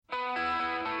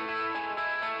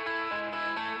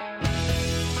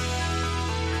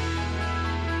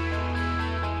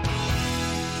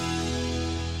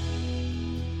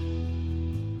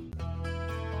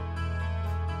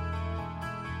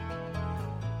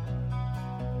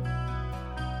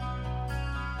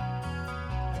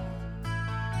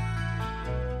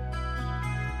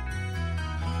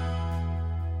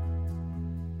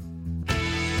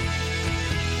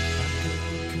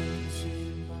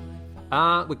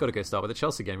We've got to go start with the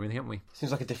Chelsea game, really, haven't we?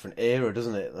 Seems like a different era,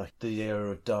 doesn't it? Like the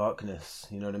era of darkness,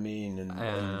 you know what I mean?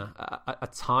 A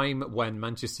time when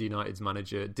Manchester United's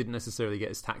manager didn't necessarily get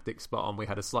his tactics spot on. We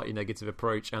had a slightly negative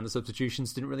approach, and the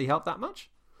substitutions didn't really help that much.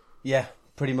 Yeah,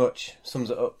 pretty much. Sums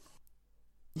it up.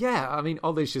 Yeah, I mean,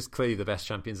 Ole's just clearly the best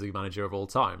Champions League manager of all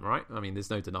time, right? I mean, there's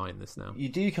no denying this now. You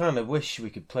do kind of wish we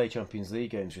could play Champions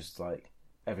League games just like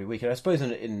every week. And I suppose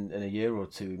in a year or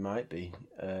two we might be.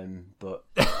 But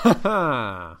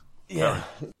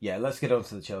yeah, let's get on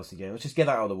to the Chelsea game. Let's just get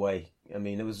out of the way. I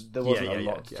mean, there wasn't a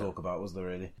lot to talk about, was there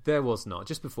really? There was not.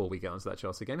 Just before we get on to that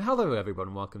Chelsea game, hello everyone,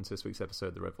 and welcome to this week's episode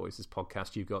of the Red Voices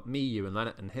podcast. You've got me, you and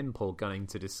Leonard, and him, Paul Gunning,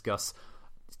 to discuss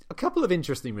a couple of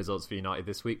interesting results for United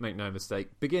this week, make no mistake,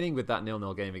 beginning with that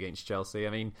 0-0 game against Chelsea. I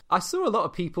mean, I saw a lot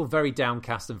of people very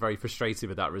downcast and very frustrated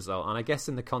with that result, and I guess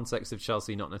in the context of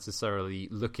Chelsea not necessarily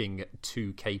looking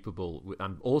too capable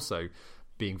and also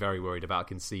being very worried about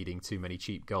conceding too many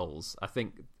cheap goals, I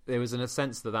think there was in a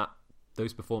sense that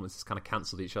those performances kind of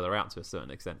cancelled each other out to a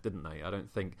certain extent, didn't they? I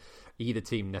don't think either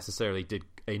team necessarily did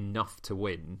enough to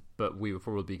win, but we were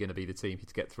probably going to be the team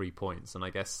to get 3 points, and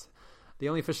I guess the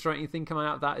only frustrating thing coming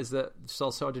out of that is that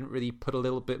Solskjaer didn't really put a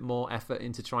little bit more effort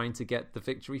into trying to get the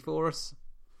victory for us.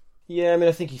 Yeah, I mean,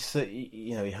 I think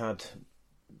he had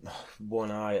one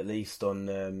eye at least on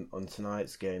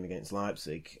tonight's game against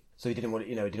Leipzig, so he didn't want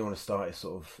to start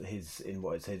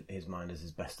his mind as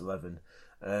his best 11.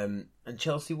 And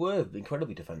Chelsea were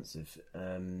incredibly defensive.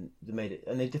 They made it,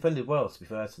 and they defended well, to be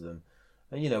fair to them.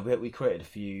 And we created a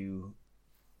few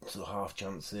sort of half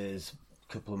chances.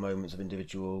 Couple of moments of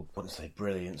individual, I wouldn't say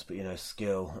brilliance, but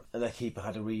skill. And their keeper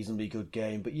had a reasonably good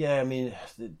game. But yeah, I mean,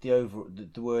 the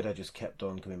word I just kept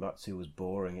on coming back to was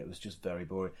boring. It was just very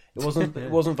boring. It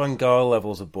wasn't Van Gaal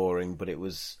levels of boring, but it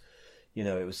was,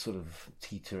 it was sort of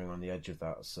teetering on the edge of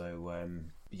that. So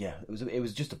it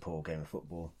was just a poor game of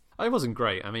football. It wasn't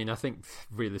great. I mean, I think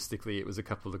realistically it was a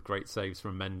couple of great saves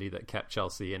from Mendy that kept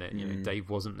Chelsea in it.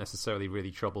 Dave wasn't necessarily really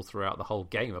troubled throughout the whole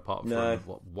game, apart from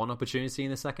one opportunity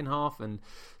in the second half. And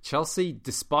Chelsea,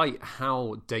 despite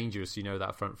how dangerous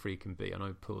that front three can be, I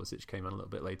know Pulisic came on a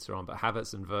little bit later on, but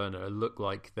Havertz and Werner look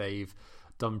like they've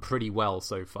done pretty well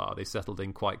so far. They settled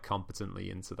in quite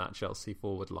competently into that Chelsea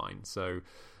forward line. So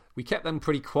we kept them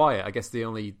pretty quiet. I guess the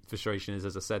only frustration is,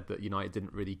 as I said, that United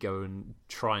didn't really go and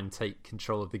try and take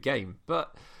control of the game.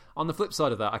 But on the flip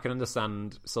side of that, I can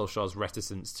understand Solskjaer's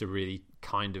reticence to really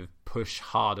kind of push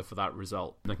harder for that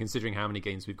result. And considering how many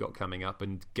games we've got coming up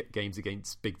and games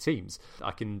against big teams,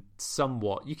 I can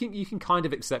somewhat... You can kind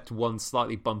of accept one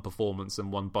slightly bum performance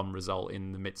and one bum result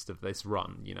in the midst of this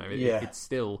run. It's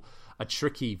still a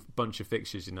tricky bunch of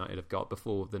fixtures United have got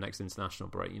before the next international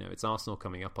break. It's Arsenal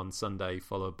coming up on Sunday,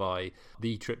 followed by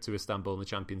the trip to Istanbul in the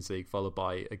Champions League, followed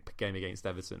by a game against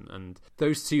Everton. And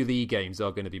those two league games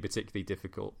are going to be particularly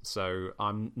difficult. So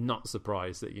I'm not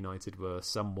surprised that United were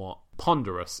somewhat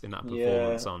ponderous in that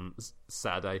performance on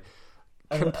Saturday.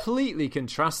 Completely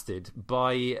contrasted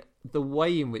by the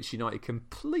way in which United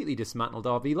completely dismantled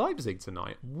RB Leipzig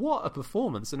tonight. What a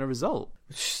performance and a result.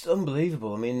 It's just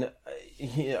unbelievable. I mean,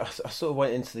 I sort of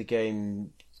went into the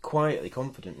game quietly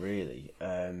confident, really.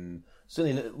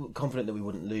 Certainly confident that we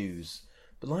wouldn't lose.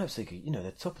 But Leipzig,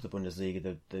 they're top of the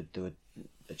Bundesliga. They were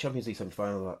a Champions League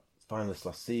semi-finalists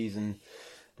last season.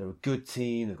 They're a good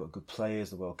team. They've got good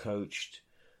players. They're well coached.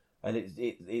 And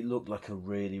it looked like a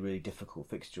really, really difficult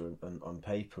fixture on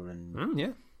paper.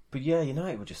 But yeah,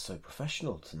 United were just so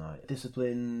professional tonight.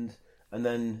 Disciplined, and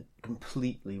then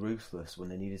completely ruthless when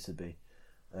they needed to be.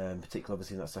 Particularly,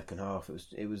 obviously, in that second half.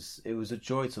 It was a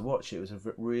joy to watch. It was a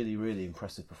really, really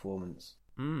impressive performance.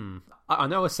 I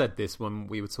know I said this when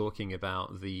we were talking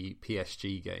about the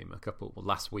PSG game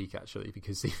last week, actually,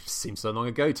 because it seems so long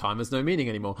ago. Time has no meaning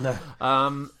anymore.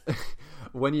 No.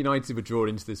 When United were drawn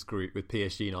into this group with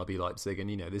PSG and RB Leipzig,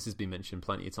 and this has been mentioned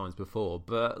plenty of times before,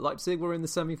 but Leipzig were in the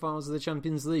semi-finals of the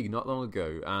Champions League not long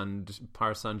ago, and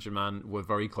Paris Saint-Germain were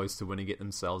very close to winning it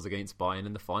themselves against Bayern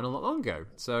in the final not long ago.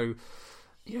 So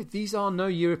these are no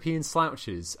European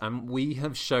slouches, and we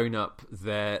have shown up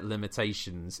their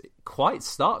limitations quite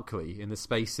starkly in the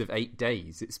space of 8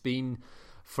 days. It's been,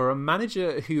 for a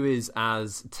manager who is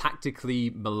as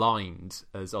tactically maligned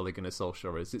as Ole Gunnar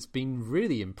Solskjaer is, it's been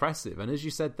really impressive. And as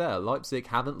you said there, Leipzig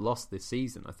haven't lost this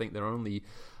season. I think their only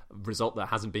result that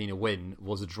hasn't been a win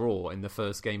was a draw in the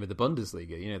first game of the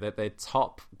Bundesliga. They're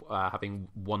top, having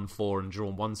won 4 and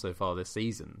drawn 1 so far this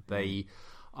season. They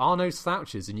are no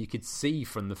slouches, and you could see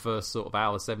from the first sort of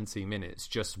hour, 17 minutes,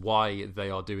 just why they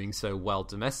are doing so well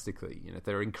domestically.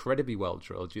 They're incredibly well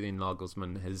drilled. Julian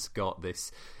Nagelsmann has got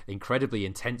this incredibly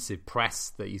intensive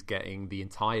press that he's getting the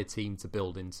entire team to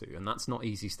build into, and that's not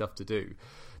easy stuff to do.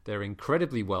 They're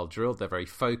incredibly well drilled. They're very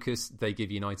focused. They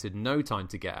give United no time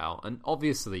to get out. And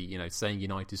obviously, saying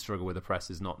United struggle with the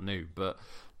press is not new, but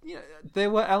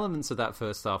there were elements of that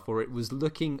first half where it was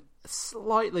looking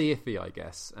slightly iffy, I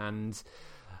guess. And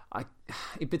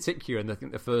in particular, in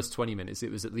the first 20 minutes,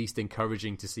 it was at least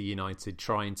encouraging to see United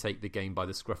try and take the game by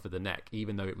the scruff of the neck,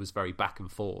 even though it was very back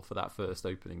and forth for that first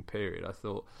opening period. I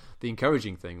thought the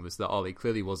encouraging thing was that Ole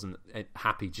clearly wasn't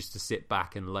happy just to sit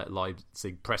back and let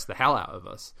Leipzig press the hell out of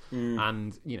us.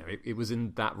 And, it was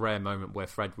in that rare moment where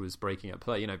Fred was breaking up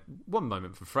play. One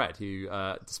moment for Fred, who,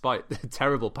 despite the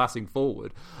terrible passing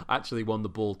forward, actually won the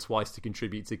ball twice to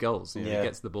contribute to goals. He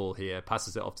gets the ball here,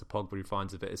 passes it off to Pogba, who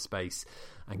finds a bit of space,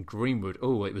 and Greenwood,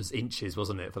 it was inches,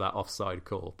 wasn't it, for that offside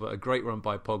call? But a great run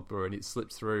by Pogba, and it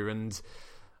slips through, and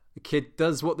the kid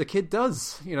does what the kid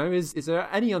does. Is there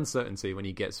any uncertainty when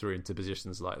he gets through into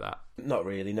positions like that? Not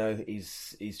really, no.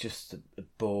 He's just a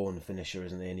born finisher,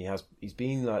 isn't he? And he's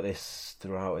been like this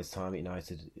throughout his time at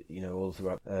United, all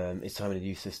throughout his time in the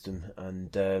youth system.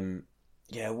 And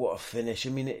what a finish. I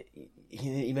mean,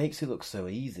 he makes it look so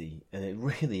easy, and it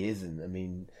really isn't. I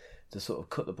mean, to sort of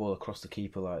cut the ball across the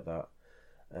keeper like that,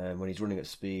 when he's running at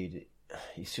speed,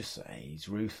 he's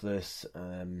ruthless,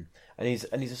 and he's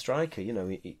a striker.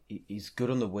 He's good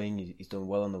on the wing. He's done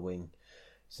well on the wing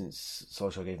since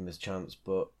Solskjaer gave him his chance.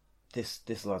 But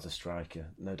this lad's a striker,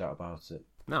 no doubt about it.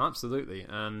 No, absolutely.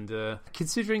 And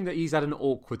considering that he's had an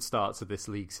awkward start to this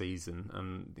league season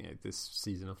and this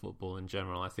season of football in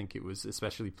general, I think it was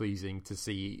especially pleasing to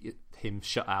see him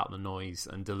shut out the noise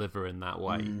and deliver in that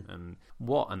way. And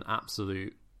what an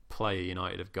absolute player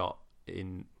United have got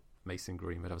in Mason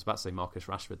Greenwood. I was about to say Marcus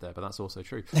Rashford there, but that's also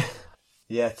true.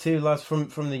 Yeah, two lads from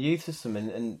the youth system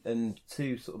and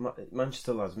two sort of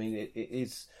Manchester lads. I mean, it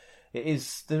is.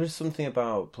 There is something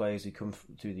about players who come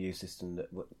through the youth system that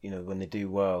when they do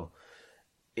well,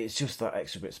 it's just that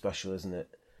extra bit special, isn't it?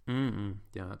 Mm-hmm.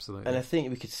 Yeah, absolutely. And I think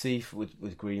we could see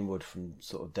with Greenwood from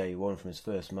sort of day one, from his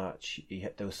first match,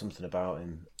 there was something about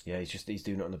him. Yeah, he's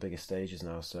doing it on the bigger stages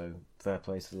now, so fair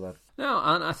play to the lad. No,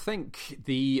 and I think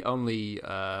the only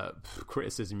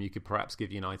criticism you could perhaps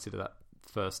give United of that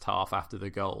first half after the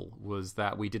goal was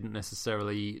that we didn't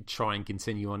necessarily try and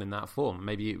continue on in that form.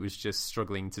 Maybe it was just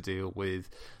struggling to deal with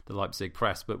the Leipzig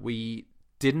press, but we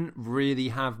didn't really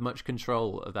have much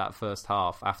control of that first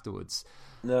half afterwards.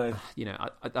 No.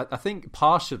 I think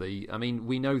partially, I mean,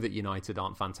 we know that United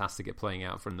aren't fantastic at playing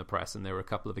out from the press, and there were a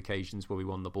couple of occasions where we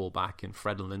won the ball back and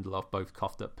Fred and Lindelof both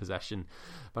coughed up possession.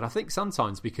 But I think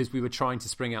sometimes because we were trying to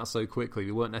spring out so quickly,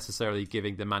 we weren't necessarily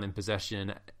giving the man in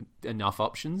possession enough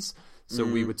options. So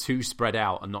we were too spread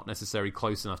out and not necessarily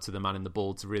close enough to the man in the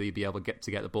ball to really be able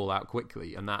to get the ball out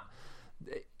quickly. And that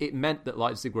it meant that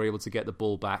Leipzig were able to get the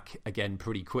ball back again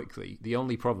pretty quickly. The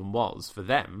only problem for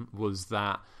them was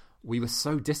that we were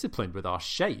so disciplined with our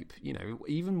shape.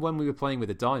 Even when we were playing with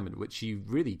a diamond, which you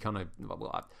really kind of...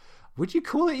 would you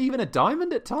call it even a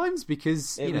diamond at times?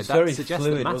 Because that suggests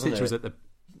that Matic was at the...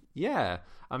 Yeah.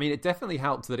 I mean, it definitely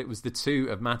helped that it was the two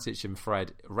of Matic and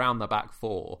Fred around the back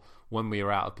four when we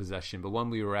were out of possession. But when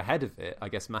we were ahead of it, I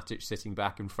guess Matic sitting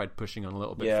back and Fred pushing on a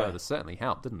little bit further certainly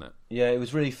helped, didn't it? Yeah, it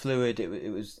was really fluid.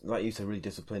 It was, like you said, really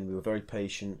disciplined. We were very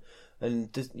patient. And,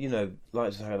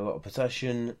 Leipzig had a lot of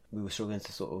possession. We were struggling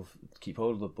to sort of keep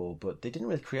hold of the ball, but they didn't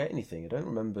really create anything. I don't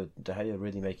remember De Gea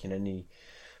really making any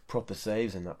proper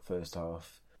saves in that first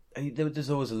half. There's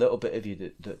always a little bit of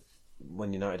you that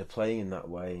when United are playing in that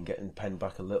way and getting penned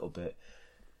back a little bit,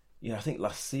 I think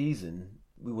last season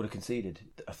we would have conceded.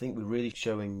 I think we're really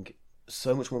showing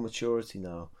so much more maturity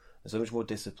now and so much more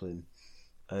discipline,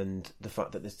 and the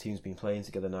fact that this team's been playing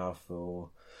together now for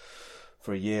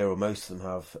a year, or most of them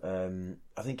have,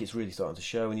 I think it's really starting to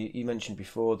show. And you mentioned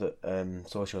before that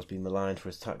Solskjaer's been maligned for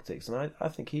his tactics, and I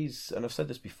think and I've said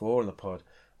this before on the pod,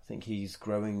 I think he's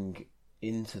growing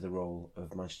into the role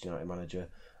of Manchester United manager.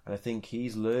 And I think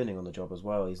he's learning on the job as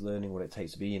well. He's learning what it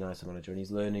takes to be a United manager, and he's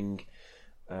learning.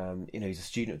 He's a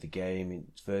student of the game.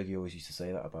 Fergie always used to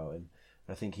say that about him.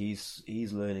 And I think he's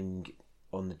learning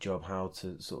on the job how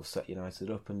to sort of set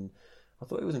United up. And I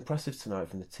thought it was impressive tonight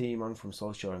from the team and from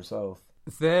Solskjaer himself.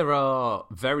 There are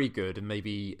very good and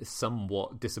maybe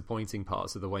somewhat disappointing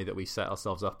parts of the way that we set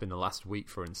ourselves up in the last week,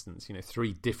 for instance.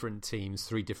 3 different teams,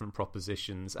 3 different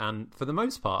propositions. And for the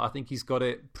most part, I think he's got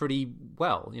it pretty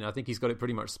well. I think he's got it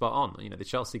pretty much spot on. The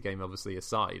Chelsea game, obviously,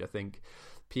 aside, I think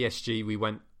PSG, we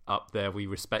went up there. We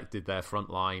respected their front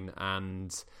line,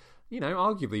 and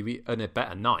arguably on a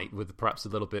better night with perhaps a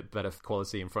little bit better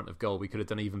quality in front of goal, we could have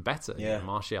done even better. Yeah.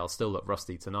 Martial still looked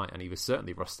rusty tonight, and he was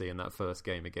certainly rusty in that first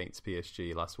game against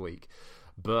PSG last week.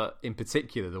 But in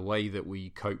particular, the way that we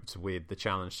coped with the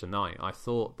challenge tonight, I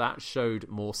thought that showed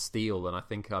more steel than I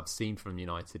think I've seen from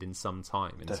United in some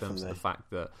time, in terms of the fact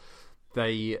that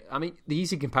the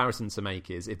easy comparison to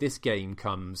make is if this game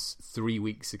comes 3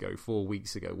 weeks ago, 4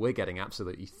 weeks ago, we're getting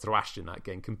absolutely thrashed in that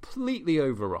game, completely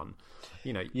overrun.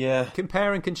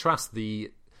 Compare and contrast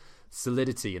the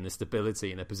solidity and the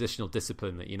stability and the positional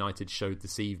discipline that United showed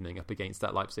this evening up against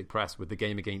that Leipzig press with the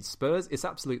game against Spurs. It's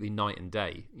absolutely night and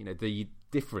day. The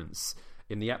difference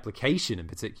in the application in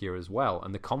particular as well,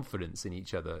 and the confidence in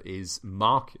each other is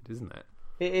marked, isn't it?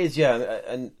 It is, yeah.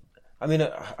 And I mean,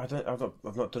 I've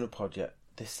not done a pod yet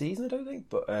this season, I don't think,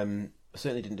 but I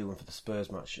certainly didn't do one for the Spurs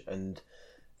match. And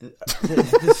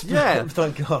yeah,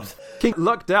 thank God, King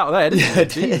lucked out there,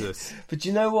 didn't he? Jesus. But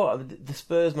you know what? The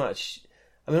Spurs match.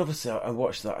 I mean, obviously, I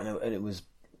watched that, and it was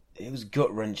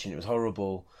gut wrenching. It was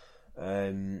horrible,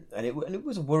 and it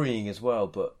was worrying as well.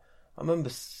 But I remember,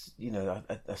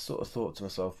 I sort of thought to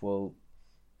myself, well,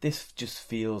 this just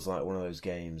feels like one of those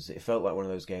games. It felt like one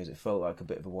of those games. It felt like a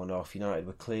bit of a one-off. United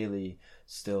were clearly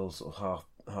still sort of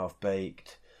half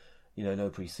baked. No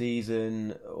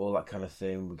pre-season, all that kind of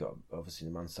thing. We got obviously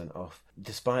the man sent off.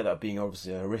 Despite that being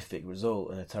obviously a horrific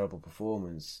result and a terrible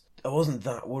performance, I wasn't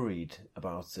that worried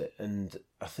about it. And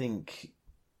I think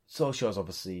Solskjaer's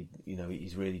obviously,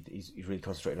 he's really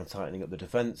concentrated on tightening up the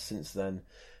defence since then,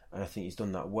 and I think he's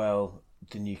done that well.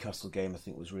 The Newcastle game, I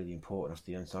think, was really important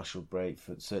after the international break,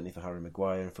 certainly for Harry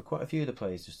Maguire and for quite a few of the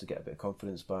players, just to get a bit of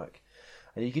confidence back.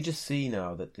 And you can just see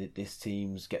now that this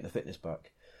team's getting the fitness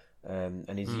back.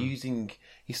 And he's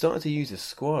starting to use his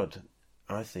squad,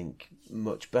 I think,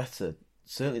 much better,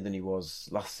 certainly than he was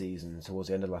last season, towards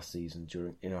the end of last season,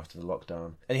 during after the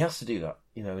lockdown. And he has to do that,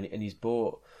 and he's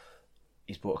bought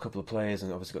a couple of players,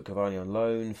 and obviously got Cavani on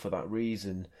loan for that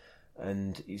reason.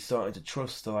 And he's starting to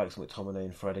trust the likes of McTominay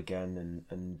and Fred again,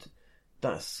 and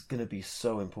that's going to be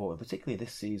so important, particularly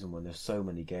this season when there's so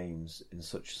many games in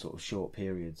such sort of short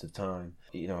periods of time.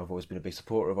 I've always been a big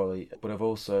supporter of Ollie, but I've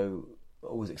also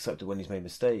always accepted when he's made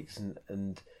mistakes,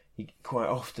 and he quite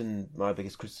often, my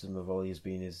biggest criticism of Ollie has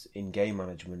been his in-game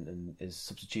management and his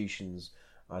substitutions,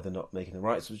 either not making the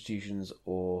right substitutions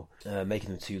or making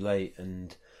them too late.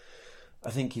 And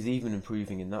I think he's even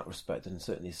improving in that respect, and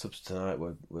certainly his subs tonight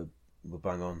were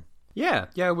bang on. Yeah,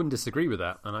 I wouldn't disagree with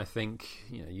that. And I think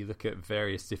you look at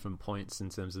various different points in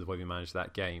terms of the way we managed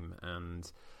that game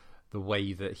and the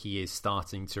way that he is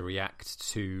starting to react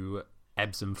to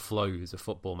ebbs and flows of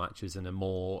football matches in a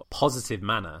more positive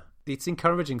manner. It's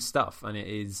encouraging stuff, and it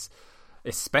is,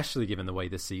 especially given the way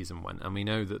this season went. And we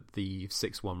know that the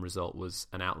 6-1 result was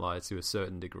an outlier to a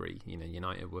certain degree.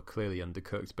 United were clearly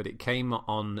undercooked, but it came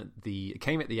at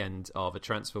the end of a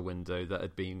transfer window that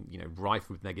had been, rife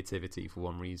with negativity for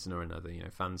one reason or another.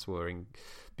 Fans were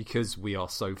because we are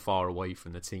so far away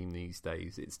from the team these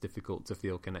days, it's difficult to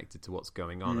feel connected to what's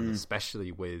going on, and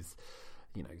especially with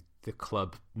the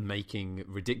club making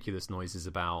ridiculous noises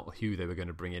about who they were going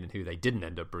to bring in and who they didn't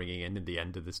end up bringing in the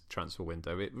end of this transfer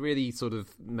window. It really sort of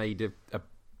made it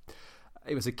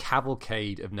was a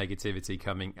cavalcade of negativity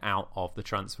coming out of the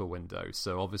transfer window.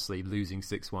 So obviously losing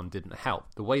 6-1 didn't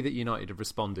help. The way that United have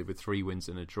responded with 3 wins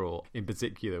and a draw, in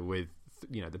particular with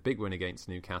the big win against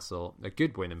Newcastle, a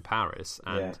good win in Paris,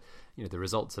 and the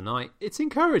result tonight, it's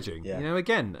encouraging.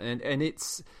 Again, and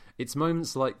it's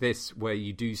moments like this where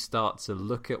you do start to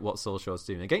look at what Solskjaer's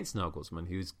doing against Nagelsmann,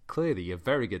 who's clearly a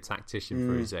very good tactician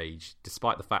for his age,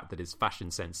 despite the fact that his fashion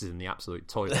sense is in the absolute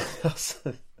toilet. That's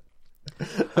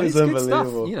it's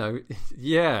unbelievable. Good stuff,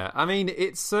 Yeah, I mean,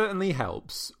 it certainly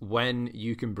helps when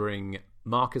you can bring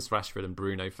Marcus Rashford and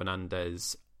Bruno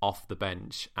Fernandes off the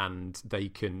bench and they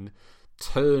can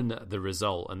turn the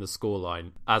result and the scoreline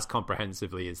as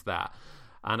comprehensively as that.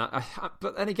 And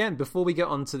but then again, before we get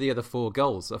on to the other 4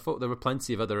 goals, I thought there were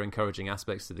plenty of other encouraging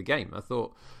aspects to the game. I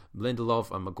thought Lindelof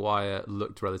and Maguire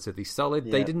looked relatively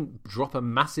solid. They didn't drop a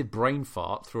massive brain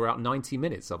fart throughout 90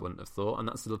 minutes, I wouldn't have thought. And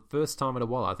that's the first time in a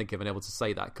while I think I've been able to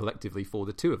say that collectively for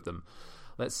the two of them.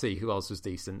 Let's see, who else was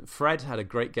decent? Fred had a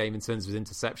great game in terms of his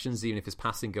interceptions, even if his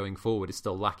passing going forward is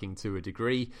still lacking to a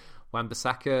degree.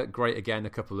 Wan-Bissaka, great again, a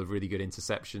couple of really good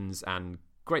interceptions and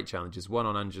great challenges, one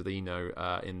on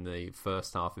Angelino in the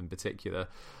first half in particular.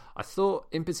 I thought,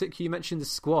 in particular, you mentioned the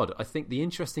squad. I think the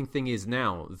interesting thing is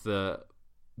now that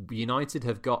United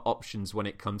have got options when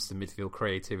it comes to midfield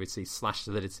creativity /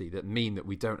 solidity that mean that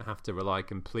we don't have to rely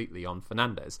completely on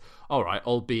Fernandes. All right,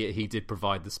 albeit he did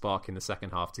provide the spark in the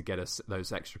second half to get us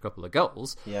those extra couple of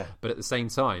goals. Yeah. But at the same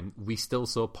time, we still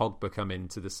saw Pogba come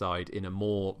into the side in a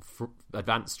more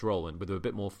advanced role and with a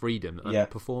bit more freedom and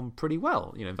perform pretty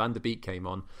well. You know, Van der Beek came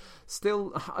on.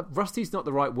 Still, rusty's not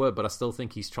the right word, but I still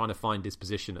think he's trying to find his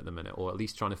position at the minute, or at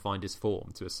least trying to find his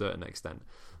form to a certain extent.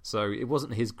 So it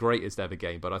wasn't his greatest ever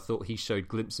game, but I thought he showed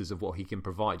glimpses of what he can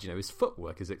provide. You know, his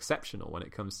footwork is exceptional when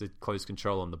it comes to close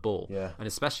control on the ball. Yeah. And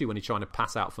especially when he's trying to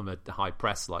pass out from a high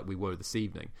press like we were this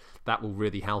evening. That will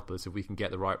really help us if we can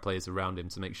get the right players around him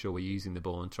to make sure we're using the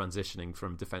ball and transitioning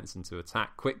from defence into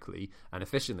attack quickly and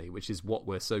efficiently, which is what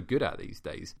we're so good at these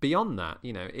days. Beyond that,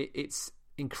 you know, it's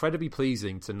incredibly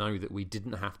pleasing to know that we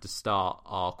didn't have to start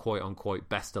our quote-unquote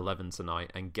best 11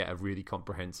 tonight and get a really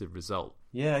comprehensive result.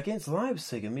 Yeah, against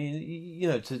Leipzig, I mean, you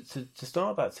know, to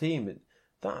start that team,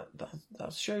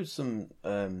 that showed some.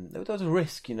 There was a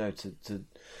risk, you know, to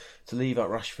leave out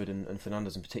Rashford and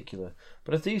Fernandes in particular.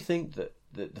 But I do think that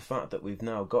the fact that we've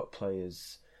now got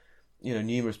players, you know,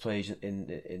 numerous players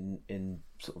in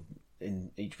sort of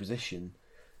in each position,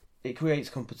 it creates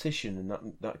competition,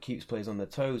 and that keeps players on their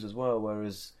toes as well.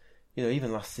 Whereas, you know,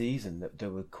 even last season,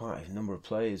 there were quite a number of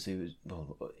players who,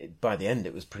 by the end,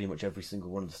 it was pretty much every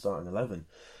single one of the starting 11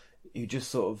 who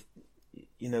just sort of,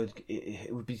 you know,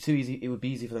 it would be too easy. It would be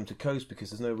easy for them to coast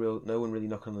because there's no one really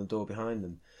knocking on the door behind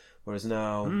them. Whereas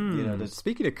now, you know,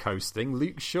 speaking of coasting,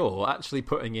 Luke Shaw actually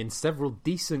putting in several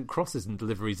decent crosses and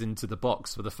deliveries into the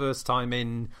box for the first time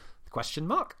in. Question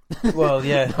mark? Well,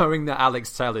 yeah. Knowing that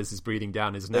Alex Telles is breathing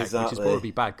down his neck, exactly. Which is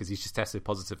probably bad because he's just tested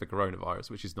positive for coronavirus,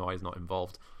 which is why he's not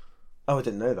involved. Oh, I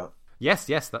didn't know that. Yes,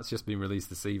 that's just been released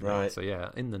this evening. Right. So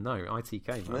yeah, in the know,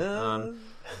 ITK, man.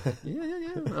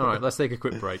 Yeah. All right, let's take a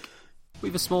quick break. We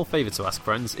have a small favour to ask,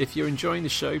 friends. If you're enjoying the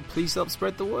show, please help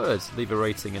spread the word. Leave a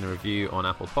rating and a review on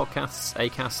Apple Podcasts,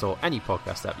 Acast, or any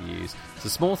podcast app you use. It's a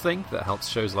small thing that helps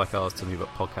shows like ours to move up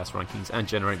podcast rankings and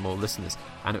generate more listeners,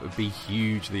 and it would be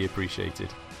hugely appreciated.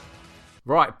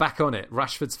 Right, back on it.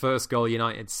 Rashford's first goal,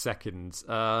 United second.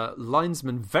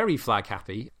 Linesman very flag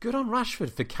happy. Good on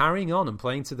Rashford for carrying on and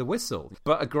playing to the whistle.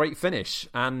 But a great finish,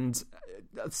 and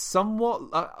somewhat,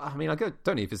 I mean, I don't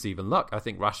know if it's even luck. I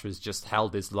think Rashford's just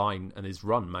held his line and his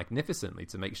run magnificently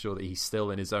to make sure that he's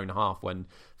still in his own half when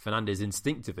Fernandes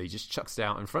instinctively just chucks it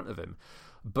out in front of him.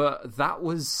 But that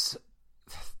was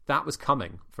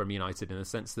coming from United in the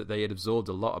sense that they had absorbed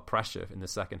a lot of pressure in the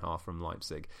second half from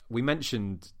Leipzig. We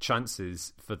mentioned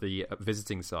chances for the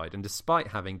visiting side, and despite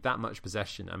having that much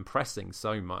possession and pressing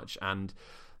so much and,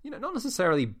 you know, not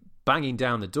necessarily banging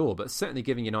down the door, but certainly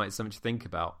giving United something to think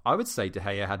about, I would say De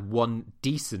Gea had one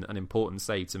decent and important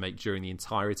save to make during the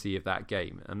entirety of that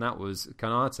game, and that was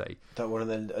Konate. That one of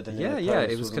the yeah,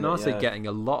 it was Konate getting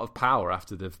a lot of power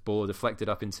after the ball deflected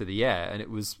up into the air, and it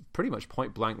was pretty much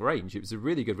point blank range. It was a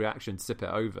really good reaction to tip it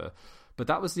over, but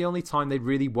that was the only time they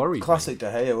really worried. Classic De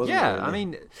Gea, wasn't it? Yeah, I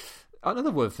mean, another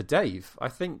word for Dave. I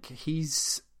think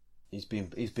he's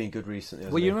been good recently.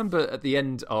 Well, you remember at the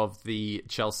end of the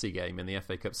Chelsea game in the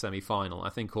FA Cup semi-final, I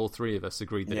think all three of us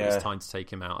agreed that it was time to take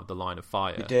him out of the line of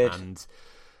fire. We did. And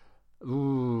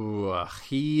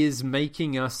he is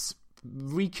making us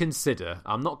reconsider.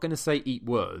 I'm not going to say eat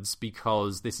words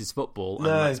because this is football, and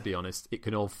let's be honest, it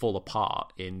can all fall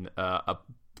apart in a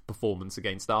performance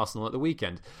against Arsenal at the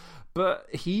weekend. But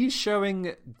he's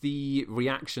showing the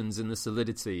reactions and the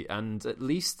solidity, and at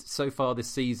least so far this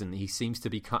season, he seems to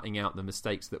be cutting out the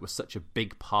mistakes that were such a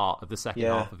big part of the second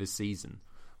half of his season,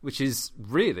 which is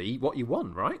really what you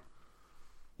want, right?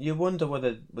 You wonder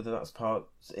whether that's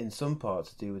in some part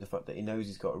to do with the fact that he knows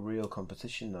he's got a real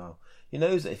competition now. He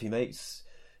knows that if he makes,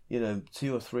 you know,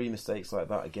 2 or 3 mistakes like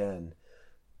that again,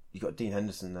 you've got Dean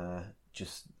Henderson there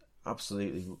just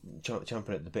absolutely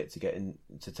champing at the bit to get in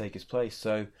to take his place.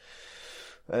 So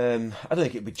I don't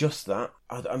think it'd be just that.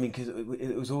 I mean, because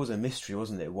it was always a mystery,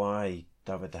 wasn't it, why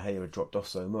David De Gea had dropped off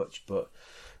so much? But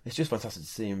it's just fantastic to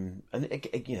see him. And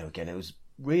you know, again, it was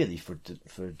really for a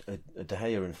De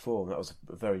Gea in form. That was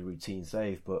a very routine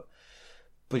save, but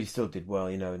he still did well,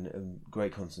 you know, and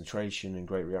great concentration and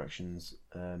great reactions.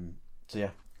 So yeah,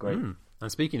 great.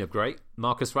 And speaking of great,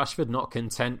 Marcus Rashford not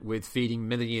content with feeding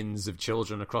millions of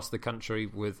children across the country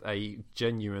with a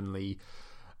genuinely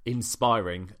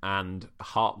inspiring and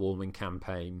heartwarming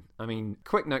campaign. I mean,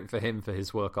 quick note for him for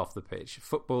his work off the pitch.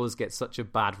 Footballers get such a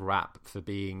bad rap for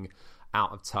being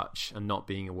out of touch and not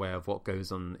being aware of what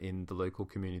goes on in the local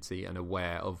community and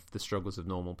aware of the struggles of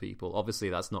normal people. Obviously,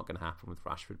 that's not going to happen with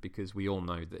Rashford because we all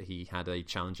know that he had a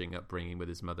challenging upbringing with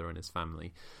his mother and his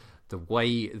family. the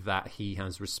way that he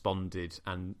has responded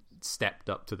and stepped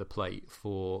up to the plate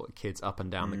for kids up and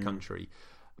down the country.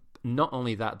 Not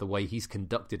only that, the way he's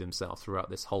conducted himself throughout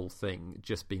this whole thing,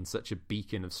 just been such a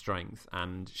beacon of strength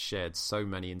and shared so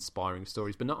many inspiring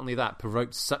stories. But not only that,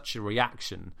 provoked such a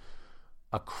reaction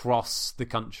across the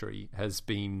country, has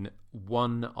been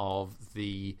one of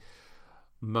the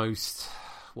most,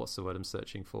 what's the word I'm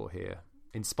searching for here?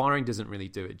 Inspiring doesn't really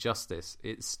do it justice.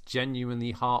 It's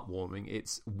genuinely heartwarming.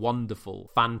 It's wonderful,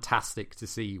 fantastic to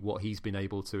see what he's been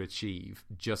able to achieve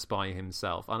just by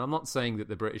himself. And I'm not saying that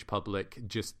the British public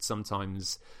just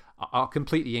sometimes are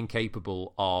completely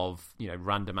incapable of,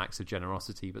 random acts of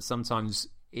generosity, but sometimes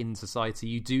in society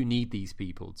you do need these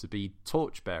people to be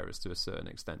torchbearers to a certain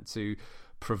extent, to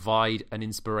provide an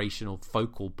inspirational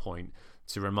focal point,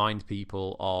 to remind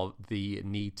people of the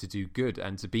need to do good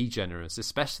and to be generous,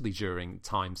 especially during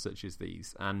times such as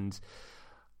these. And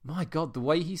my God, the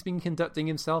way he's been conducting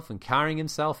himself and carrying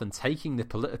himself and taking the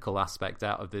political aspect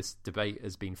out of this debate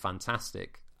has been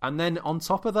fantastic. And then on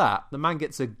top of that, the man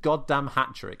gets a goddamn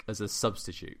hat-trick as a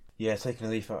substitute. Yeah, taking a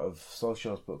leaf out of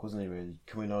Solskjaer's book, wasn't he, really?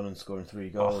 Coming on and scoring 3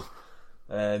 goals.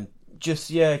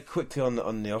 Quickly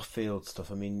on the off-field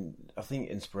stuff, I mean, I think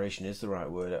inspiration is the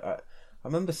right word. I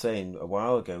remember saying a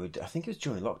while ago, I think it was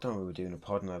during lockdown, we were doing a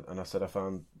pod, and I said I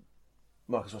found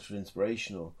Marcus Rashford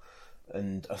inspirational,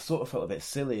 and I sort of felt a bit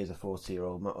silly as a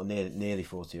 40-year-old man, or nearly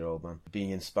 40-year-old man,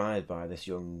 being inspired by this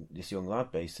young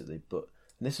lad, basically. But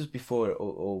this was before it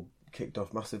all kicked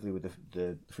off massively with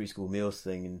the free school meals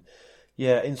thing, and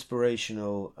yeah,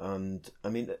 inspirational. And I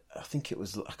mean, I think it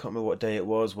was, I can't remember what day it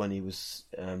was when he was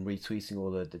retweeting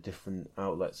all the different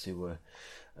outlets who were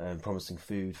promising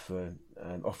food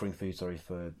offering food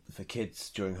for kids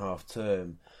during half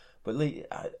term. But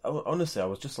honestly, I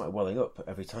was just like welling up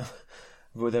every time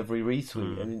with every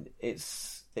retweet. I mean, it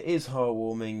is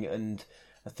heartwarming, and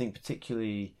I think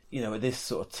particularly, at this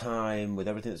sort of time with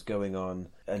everything that's going on,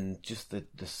 and just the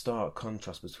stark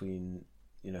contrast between,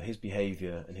 his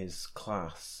behaviour and his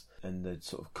class, and the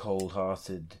sort of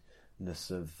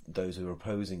cold-heartedness of those who are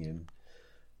opposing him,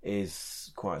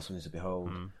 is quite something to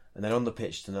behold. And then on the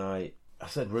pitch tonight, I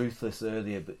said ruthless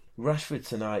earlier, but Rashford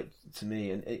tonight, to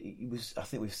me, and it was, I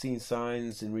think we've seen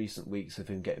signs in recent weeks of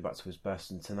him getting back to his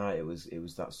best, and tonight it was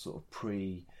that sort of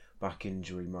pre-back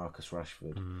injury Marcus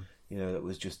Rashford, that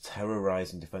was just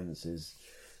terrorising defences.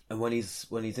 And when he's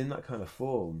in that kind of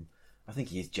form, I think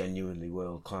he is genuinely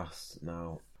world class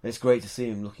now. And it's great to see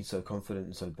him looking so confident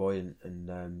and so buoyant,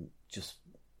 and just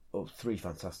 3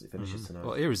 fantastic finishes tonight.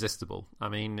 Well, irresistible. I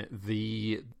mean,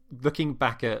 looking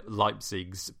back at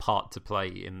Leipzig's part to play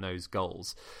in those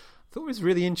goals, I thought it was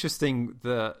really interesting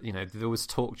that, there was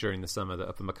talk during the summer that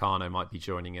Upamecano might be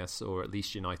joining us, or at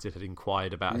least United had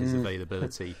inquired about his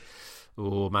availability.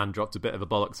 Oh, man dropped a bit of a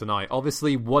bollock tonight.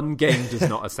 Obviously, one game does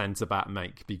not a centre-back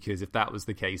make, because if that was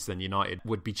the case, then United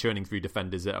would be churning through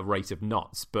defenders at a rate of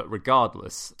knots. But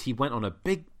regardless, he went on a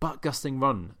big butt-gusting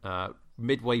run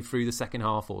midway through the second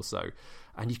half or so,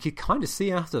 and you could kind of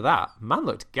see after that, man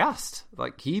looked gassed.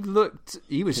 Like he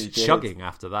was chugging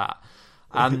after that.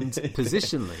 And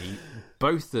positionally,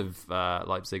 both of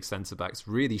Leipzig's centre-backs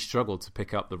really struggled to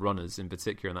pick up the runners, in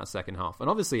particular in that second half. And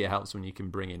obviously it helps when you can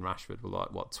bring in Rashford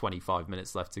with 25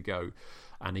 minutes left to go,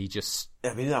 and he just...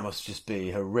 I mean, that must just be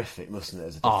horrific, mustn't it,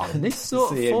 as a defender? In this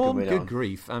sort of form, good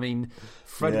grief. I mean,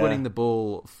 Fred winning the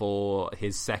ball for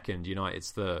his second,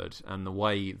 United's third, and the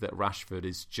way that Rashford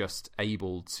is just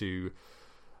able to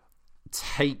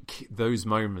take those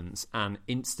moments and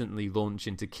instantly launch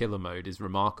into killer mode is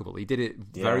remarkable. He did it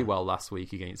very well last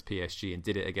week against PSG and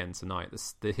did it again tonight.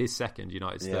 His second,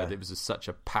 United's third, it was such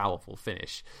a powerful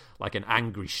finish, like an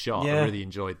angry shot. I really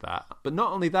enjoyed that. But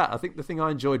not only that, I think the thing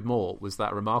I enjoyed more was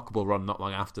that remarkable run not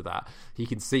long after that. He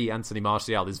can see Anthony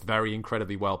Martial is very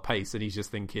incredibly well paced, and he's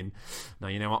just thinking, no,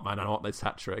 you know what, man, I want this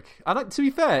hat-trick. And to be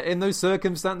fair, in those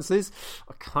circumstances,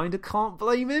 I kind of can't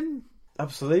blame him.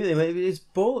 Absolutely, his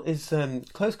ball, his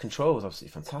close control was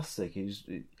absolutely fantastic.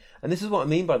 And this is what I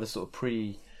mean by the sort of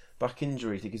pre-back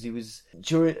injury thing, because he was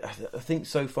during, I think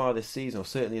so far this season, or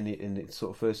certainly in the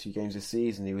sort of first few games this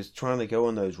season, he was trying to go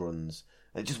on those runs,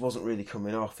 and it just wasn't really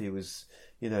coming off. He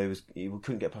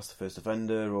couldn't get past the first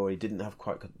defender, or he didn't have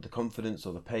quite the confidence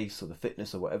or the pace or the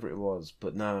fitness or whatever it was.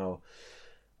 But now,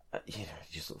 he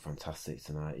just looked fantastic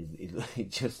tonight. He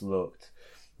just looked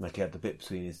like he had the bit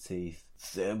between his teeth,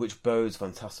 which bodes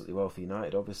fantastically well for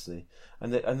United, obviously.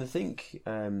 And I think,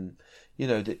 the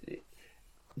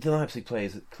Leipzig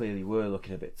players clearly were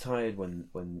looking a bit tired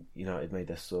when United made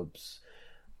their subs.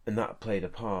 and that played a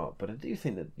part. But I do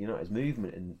think that United's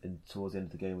movement in towards the end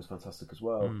of the game was fantastic as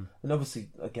well. And obviously,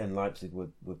 again, Leipzig were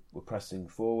pressing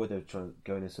forward. They were trying to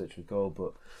go in search of a goal,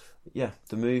 but yeah,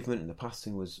 the movement and the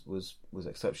passing was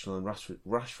exceptional. And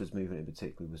Rashford's movement in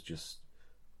particular was just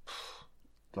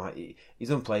like, he's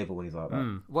unplayable when he's like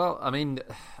that. Well, I mean,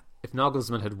 if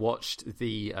Nagelsmann had watched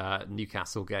the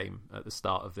Newcastle game at the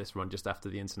start of this run, just after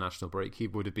the international break, he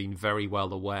would have been very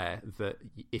well aware that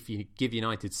if you give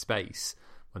United space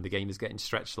when the game is getting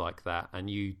stretched like that, and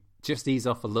you just ease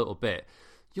off a little bit,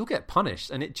 you'll get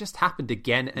punished. And it just happened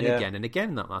again and again and again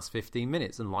in that last 15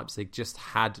 minutes, and Leipzig just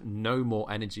had no more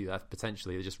energy left.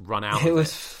 Potentially they just run out. It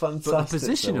was fantastic. But the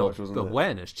positional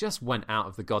awareness just went out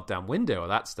of the goddamn window at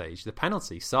that stage. The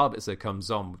penalty, Sabitzer comes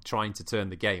on trying to turn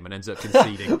the game and ends up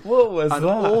conceding what was an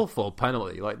awful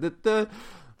penalty. Like the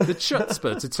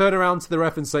chutzpah to turn around to the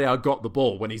ref and say, I got the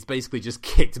ball, when he's basically just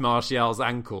kicked Martial's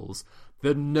ankles.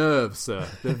 The nerve, sir.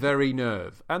 The very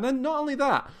nerve. And then not only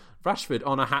that, Rashford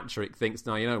on a hat-trick thinks,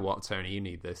 no, you know what, Tony, you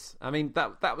need this. I mean,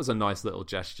 that was a nice little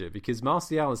gesture, because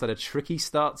Martial has had a tricky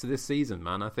start to this season,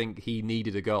 man. I think he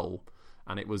needed a goal,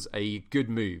 and it was a good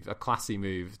move, a classy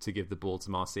move, to give the ball to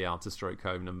Martial to stroke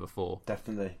home number 4.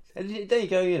 Definitely. And there you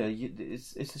go,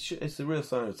 it's a real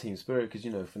sign of team spirit, because,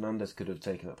 Fernandes could have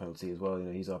taken that penalty as well.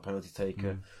 He's our penalty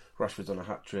taker. Rashford's on a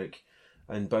hat-trick,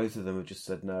 and both of them have just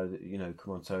said, no,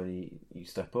 come on, Tony, you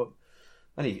step up.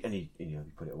 And he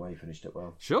put it away, finished it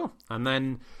well. Sure. And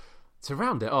then to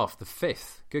round it off, the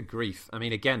 5th, good grief. I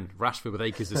mean, again, Rashford with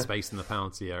acres of space in the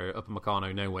penalty area,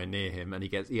 Upamecano nowhere near him, and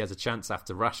he has a chance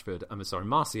after Rashford.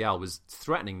 Martial was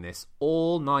threatening this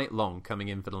all night long, coming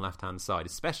in for the left-hand side,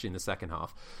 especially in the second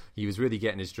half. He was really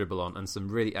getting his dribble on, and some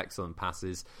really excellent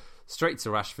passes. Straight to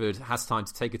Rashford, has time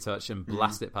to take a touch and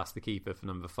blast it past the keeper for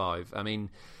number 5. I mean,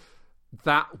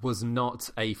 that was not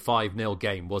a 5-0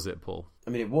 game, was it, Paul? I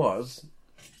mean, it was,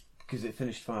 because it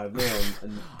finished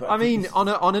 5-0. I mean,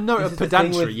 on a note of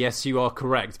pedantry, yes, you are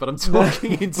correct, but I'm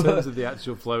talking in terms of the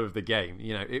actual flow of the game.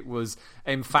 It was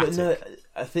emphatic. But no,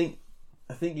 I think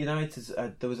United's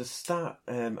there was a stat.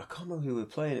 I can't remember who we were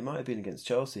playing. It might have been against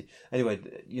Chelsea. Anyway,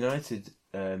 United,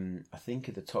 I think,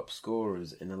 are the top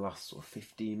scorers in the last sort of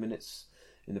 15 minutes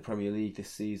in the Premier League this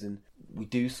season. We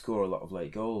do score a lot of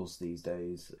late goals these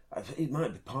days. It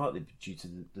might be partly due to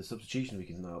the substitution we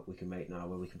can make now,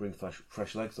 where we can bring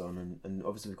fresh legs on, and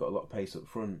obviously we've got a lot of pace up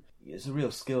front. It's a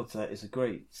real skill it's a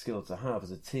great skill to have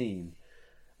as a team.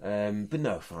 But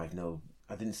no, 5-0,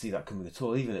 I didn't see that coming at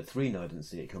all. Even at 3-0, I didn't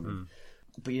see it coming.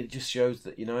 But it just shows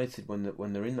that United,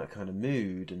 when they're in that kind of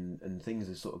mood and things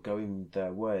are sort of going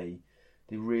their way,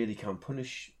 they really can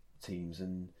punish teams,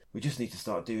 and we just need to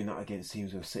start doing that against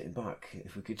teams who are sitting back.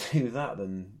 If we could do that,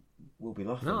 then we'll be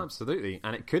laughing. No, absolutely.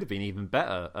 And it could have been even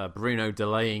better. Bruno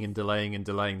delaying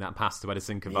that pass to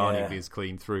Edison Cavani, who was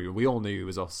clean through. We all knew he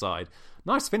was offside.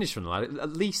 Nice finish from the lad.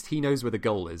 At least he knows where the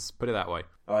goal is. Put it that way.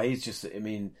 Oh, he's just, I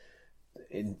mean,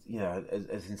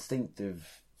 as instinctive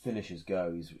finishes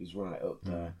go, he's right up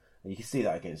there. And you can see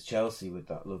that against Chelsea with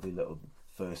that lovely little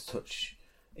first touch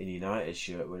in United's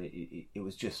shirt, when it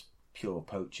was just pure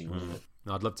poaching, wasn't it?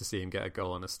 I'd love to see him get a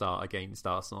goal on a start against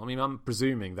Arsenal. I mean, I'm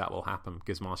presuming that will happen,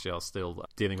 because Martial's still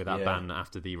dealing with that ban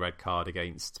after the red card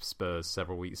against Spurs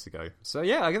several weeks ago. So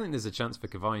yeah, I think there's a chance for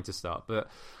Cavani to start. But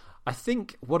I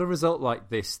think what a result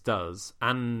like this does,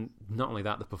 and not only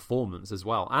that, the performance as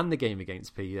well, and the game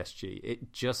against PSG,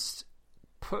 it just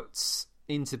puts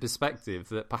into perspective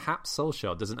that perhaps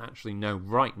Solskjaer doesn't actually know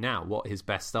right now what his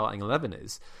best starting 11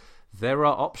 is. There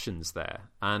are options there,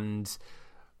 and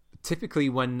typically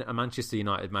when a Manchester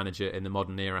United manager in the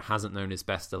modern era hasn't known his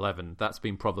best 11, that's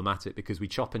been problematic, because we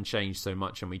chop and change so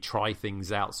much and we try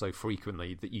things out so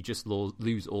frequently that you just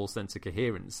lose all sense of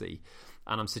coherency.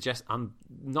 And I'm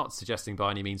not suggesting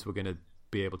by any means we're going to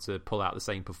be able to pull out the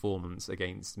same performance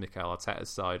against Mikel Arteta's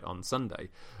side on Sunday,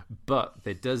 but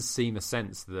there does seem a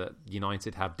sense that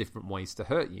United have different ways to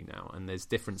hurt you now, and there's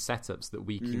different setups that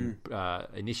we can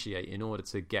initiate in order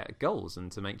to get goals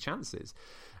and to make chances.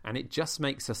 And it just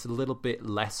makes us a little bit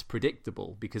less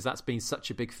predictable, because that's been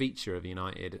such a big feature of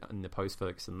United in the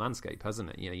post-Ferguson landscape,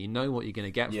 hasn't it? You know what you're going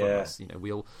to get from us.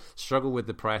 We'll struggle with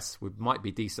the press. We might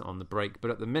be decent on the break,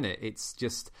 but at the minute, it's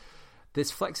just, there's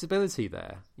flexibility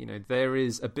there. There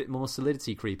is a bit more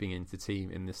solidity creeping into the team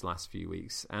in this last few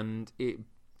weeks, and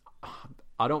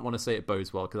I don't want to say it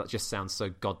bodes well, because that just sounds so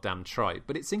goddamn trite,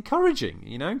 but it's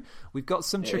encouraging. We've got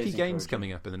some tricky games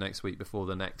coming up in the next week before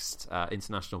the next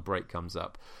international break comes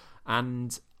up,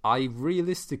 and I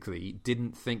realistically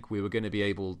didn't think we were going to be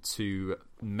able to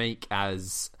make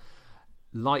as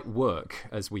light work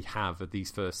as we have of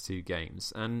these first two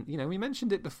games. And, we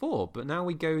mentioned it before, but now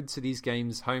we go to these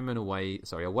games away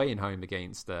and home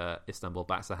against Istanbul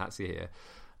Başakşehir here.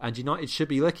 And United should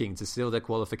be looking to seal their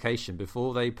qualification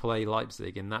before they play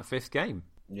Leipzig in that fifth game.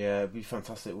 Yeah, it'd be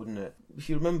fantastic, wouldn't it? If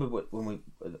you remember when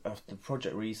after the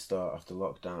Project Restart, after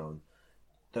lockdown,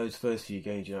 those first few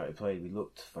games United played, we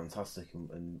looked fantastic,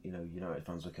 and United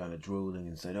fans were kind of drooling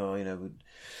and saying, we're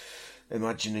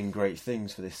imagining great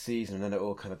things for this season, and then it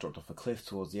all kind of dropped off a cliff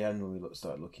towards the end when we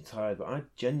started looking tired. But I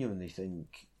genuinely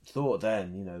thought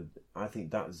then, I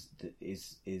think that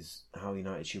is how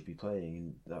United should be playing,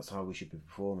 and that's how we should be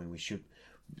performing.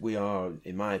 We are,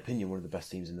 in my opinion, one of the best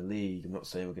teams in the league. I'm not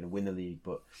saying we're going to win the league,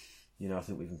 but I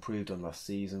think we've improved on last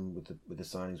season with the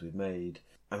signings we've made,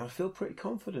 and I feel pretty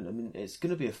confident. I mean, it's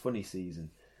going to be a funny season.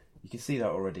 You can see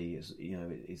that already. It's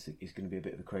going to be a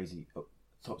bit of a crazy,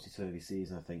 topsy-turvy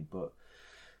season, I think, but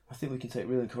I think we can take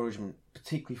real encouragement,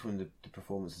 particularly from the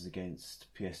performances against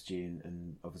PSG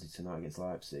and obviously tonight against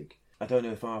Leipzig. I don't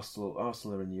know if Arsenal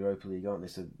are in the Europa League, aren't they?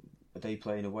 So are they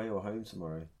playing away or home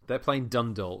tomorrow? They're playing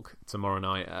Dundalk tomorrow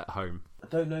night at home. I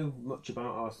don't know much about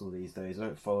Arsenal these days. I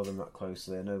don't follow them that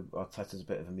closely. I know Arteta's a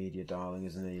bit of a media darling,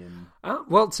 isn't he?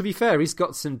 Well, to be fair, he's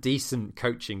got some decent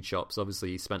coaching chops.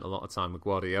 Obviously, he spent a lot of time with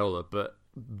Guardiola, but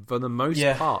for the most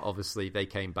part, obviously, they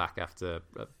came back after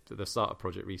the start of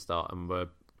Project Restart and were,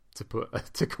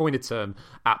 to coin a term,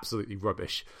 absolutely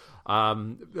rubbish. At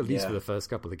least for the first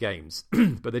couple of games.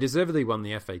 But they deservedly won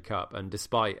the FA Cup, and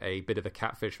despite a bit of a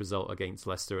catfish result against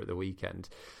Leicester at the weekend,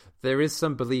 there is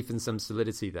some belief and some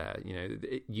solidity there.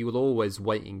 You will always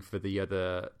waiting for the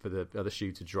other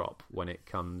shoe to drop when it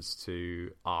comes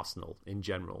to Arsenal in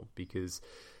general, because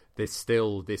there's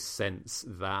still this sense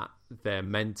that their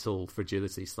mental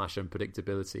fragility /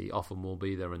 unpredictability often will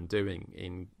be their undoing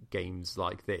in games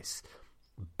like this.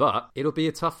 But it'll be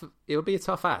a tough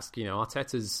ask.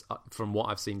 Arteta's, from what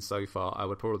I've seen so far, I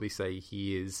would probably say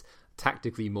he is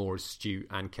tactically more astute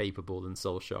and capable than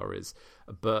Solskjaer is.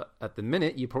 But at the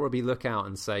minute, you probably look out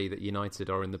and say that United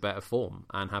are in the better form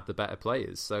and have the better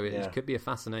players. So it could be a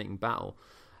fascinating battle.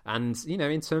 And,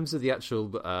 in terms of the actual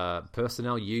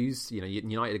personnel used,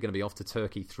 United are going to be off to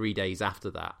Turkey 3 days after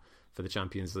that for the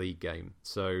Champions League game.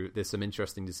 So there's some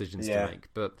interesting decisions to make.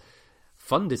 But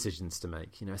fun decisions to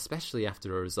make, especially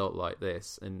after a result like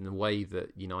this, and the way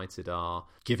that United are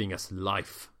giving us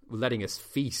life, letting us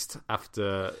feast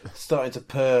after starting to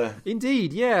purr.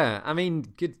 Indeed, yeah. I mean,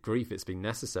 good grief, it's been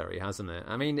necessary, hasn't it?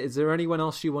 I mean, is there anyone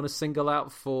else you want to single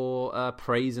out for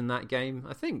praise in that game?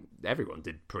 I think everyone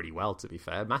did pretty well, to be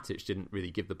fair. Matic didn't really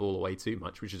give the ball away too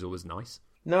much, which is always nice.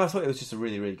 No, I thought it was just a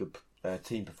really, really good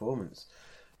team performance.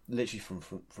 Literally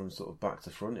from sort of back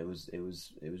to front, it was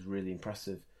really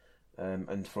impressive.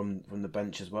 And from the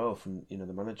bench as well, from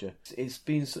the manager. It's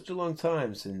been such a long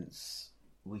time since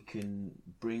we can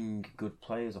bring good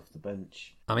players off the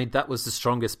bench. I mean, that was the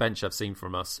strongest bench I've seen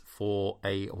from us for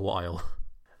a while.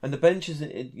 And the benches,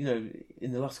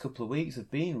 in the last couple of weeks have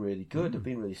been really good. Have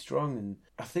been really strong, and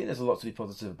I think there's a lot to be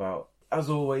positive about. As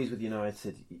always with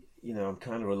United, I'm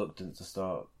kind of reluctant to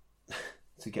start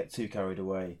to get too carried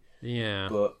away. Yeah.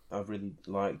 But I've really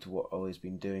liked what Ole's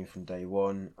been doing from day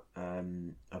one.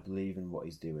 I believe in what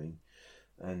he's doing.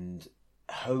 And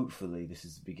hopefully this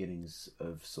is the beginnings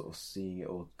of sort of seeing it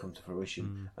all come to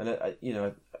fruition.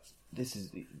 And, this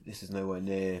is nowhere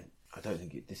near... I don't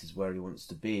think this is where he wants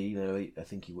to be. I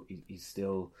think he's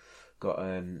still got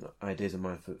ideas in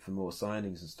mind for more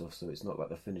signings and stuff, so it's not like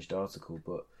the finished article,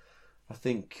 but... I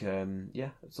think,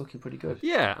 it's looking pretty good.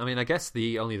 Yeah, I mean, I guess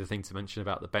the only other thing to mention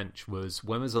about the bench was,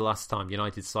 when was the last time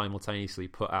United simultaneously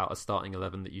put out a starting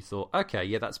 11 that you thought, okay,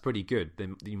 yeah, that's pretty good.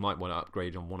 Then you might want to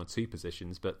upgrade on one or two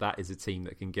positions, but that is a team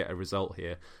that can get a result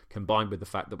here, combined with the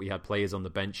fact that we had players on the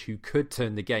bench who could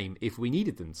turn the game if we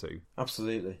needed them to.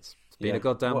 Absolutely. It's been a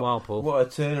goddamn while, Paul. What a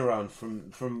turnaround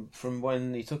from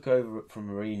when he took over from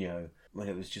Mourinho, when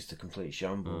it was just a complete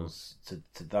shambles,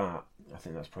 to that. I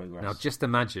think that's progress. Now, just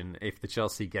imagine if the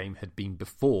Chelsea game had been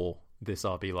before this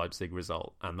RB Leipzig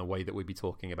result, and the way that we'd be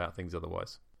talking about things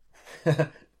otherwise. I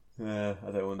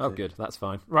don't want to. Oh, good. That's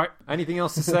fine. Right. Anything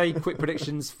else to say? Quick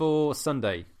predictions for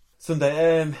Sunday.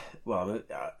 Well,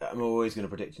 I'm always going to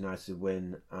predict United to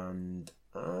win, and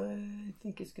I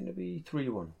think it's going to be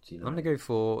 3-1. I'm going to go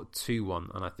for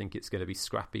 2-1, and I think it's going to be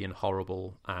scrappy and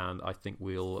horrible, and I think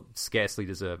we'll scarcely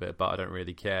deserve it, but I don't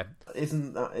really care.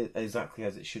 Isn't that exactly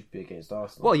as it should be against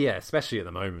Arsenal? Well, yeah, especially at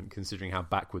the moment, considering how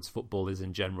backwards football is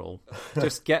in general.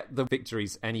 Just get the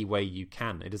victories any way you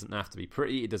can. It doesn't have to be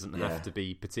pretty. It doesn't have to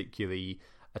be particularly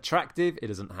attractive. It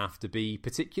doesn't have to be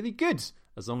particularly good.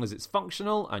 As long as it's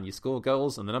functional and you score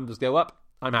goals and the numbers go up,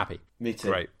 I'm happy. Me too.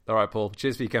 Great. All right, Paul.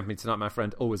 Cheers for your company tonight, my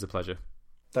friend. Always a pleasure.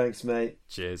 Thanks, mate.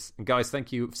 Cheers. And guys,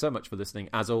 thank you so much for listening,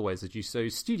 as always, as you so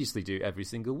studiously do every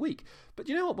single week. But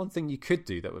you know what? One thing you could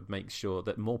do that would make sure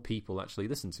that more people actually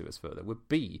listen to us further would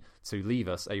be to leave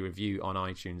us a review on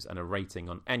iTunes and a rating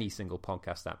on any single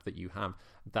podcast app that you have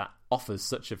that offers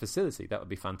such a facility. That would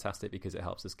be fantastic because it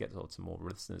helps us get to more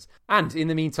listeners. And in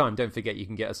the meantime, don't forget you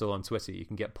can get us all on Twitter. You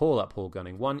can get Paul at Paul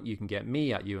Gunning1. You can get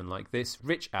me at Ewan Like This,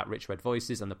 Rich at Rich Red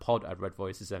Voices, and the pod at Red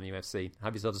Voices MUFC.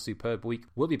 Have yourselves a superb week.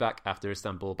 We'll be back after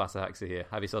Istanbul Basaksehir here.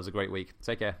 Have yourselves a great week.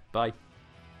 Take care. Bye.